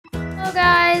So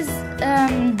guys,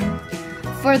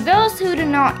 for those who do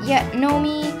not yet know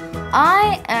me,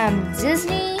 I am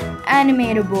Disney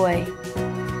AnimatorBoy,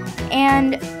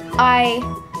 and I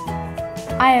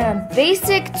am a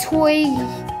basic toy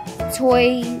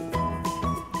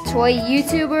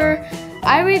YouTuber.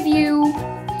 I review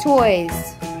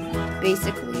toys,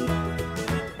 basically,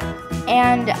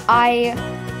 and I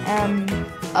am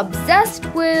obsessed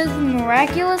with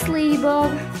Miraculous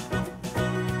Ladybug.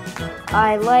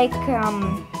 I like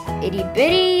itty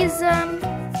bitties,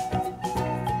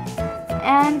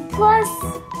 and plus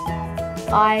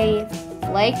I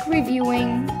like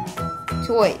reviewing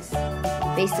toys,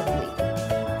 basically.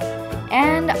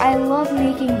 And I love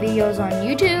making videos on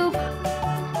YouTube.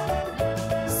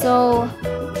 So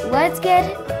let's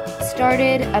get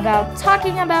started about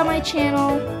talking about my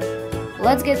channel.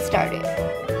 Let's get started.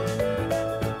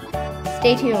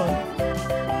 Stay tuned.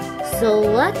 So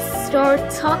let's start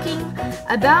talking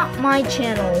about my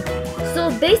channel. So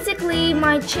basically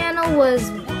my channel was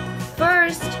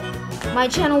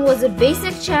a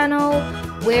basic channel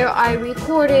where I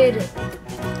recorded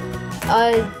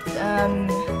a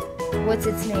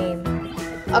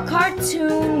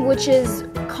cartoon which is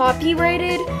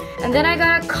copyrighted, and then I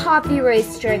got a copyright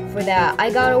strike for that. I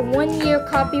got a 1-year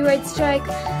copyright strike,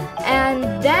 and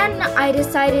then I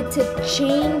decided to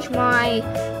change my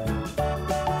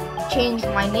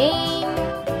name,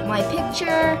 my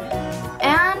picture,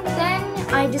 and then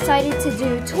I decided to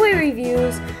do toy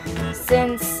reviews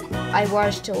since I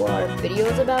watched a lot of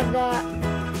videos about that.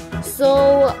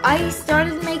 So I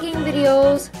started making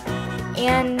videos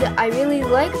and I really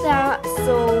liked that,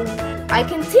 so I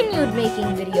continued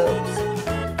making videos.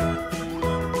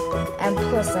 And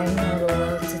plus I'm not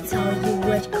allowed to tell you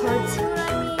what cartoon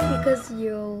I mean because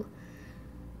you'll...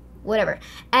 whatever.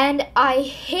 And I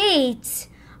hate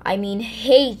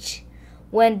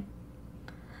when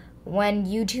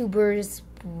YouTubers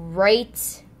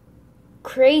write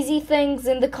crazy things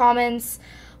in the comments,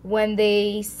 when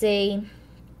they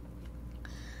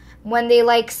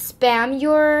like spam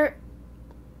your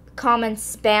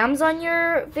spams on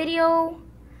your video.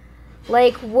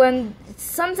 Like when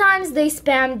sometimes they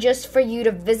spam just for you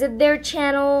to visit their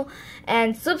channel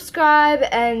and subscribe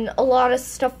and a lot of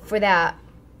stuff for that.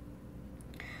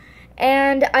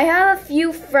 And I have a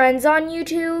few friends on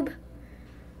YouTube.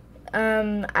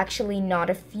 Actually not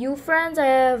a few friends. I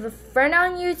have a friend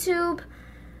on YouTube.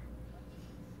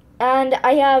 And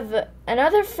I have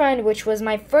another friend which was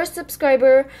my first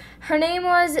subscriber. Her name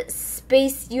was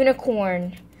Space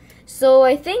Unicorn. So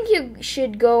I think you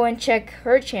should go and check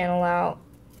her channel out.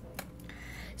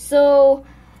 So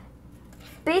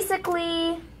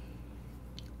basically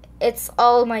it's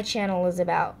all my channel is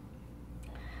about.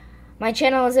 My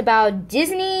channel is about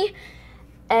Disney,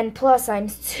 and plus I'm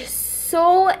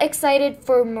so excited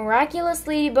for Miraculous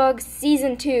Ladybug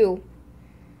Season 2.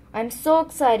 I'm so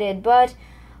excited, but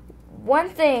one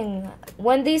thing,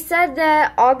 when they said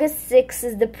that August 6th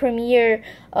is the premiere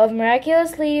of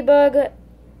Miraculous Ladybug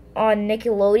on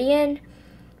Nickelodeon,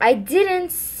 I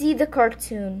didn't see the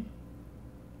cartoon.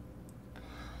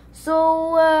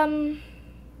 So,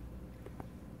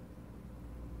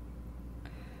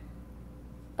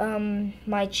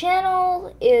 my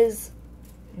channel is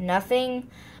nothing,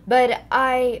 but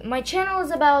my channel is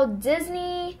about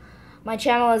Disney, my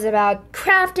channel is about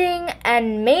crafting,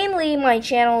 and mainly my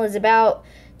channel is about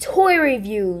toy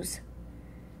reviews.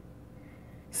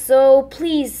 So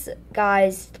please,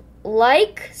 guys,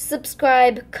 like,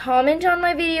 subscribe, comment on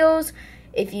my videos.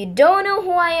 If you don't know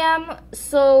who I am,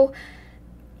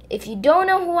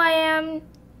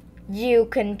 you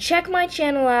can check my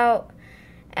channel out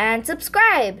and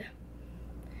subscribe.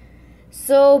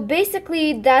 So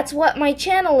basically that's what my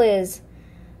channel is.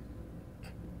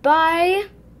 Bye.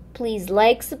 Please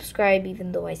like, subscribe,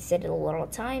 even though I said it a lot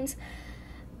of times.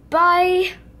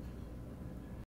 Bye.